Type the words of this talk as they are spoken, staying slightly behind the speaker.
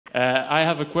I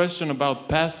have a question about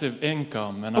passive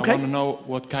income, and Okay. I want to know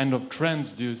what kind of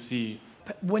trends do you see?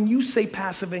 When you say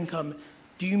passive income,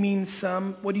 do you mean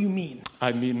what do you mean?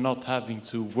 I mean, not having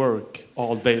to work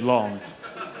all day long.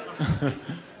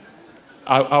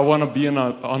 I want to be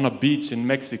on a beach in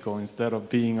Mexico instead of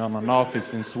being on an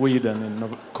office in Sweden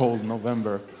in cold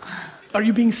November. Are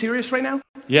you being serious right now?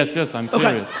 Yes, I'm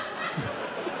serious.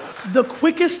 The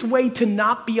quickest way to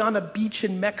not be on a beach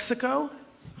in Mexico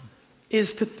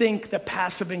is to think that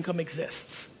passive income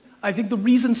exists. I think the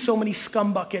reason so many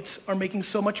scumbuckets are making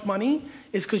so much money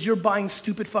is because you're buying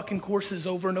stupid fucking courses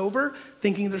over and over,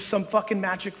 thinking there's some fucking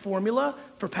magic formula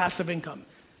for passive income.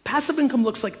 Passive income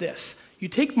looks like this. You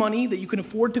take money that you can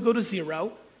afford to go to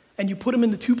zero, and you put them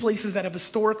in the two places that have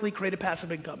historically created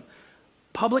passive income.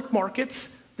 Public markets,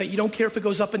 that you don't care if it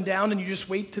goes up and down and you just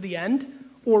wait to the end,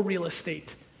 or real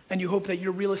estate, and you hope that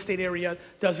your real estate area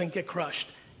doesn't get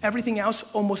crushed. Everything else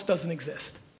almost doesn't exist.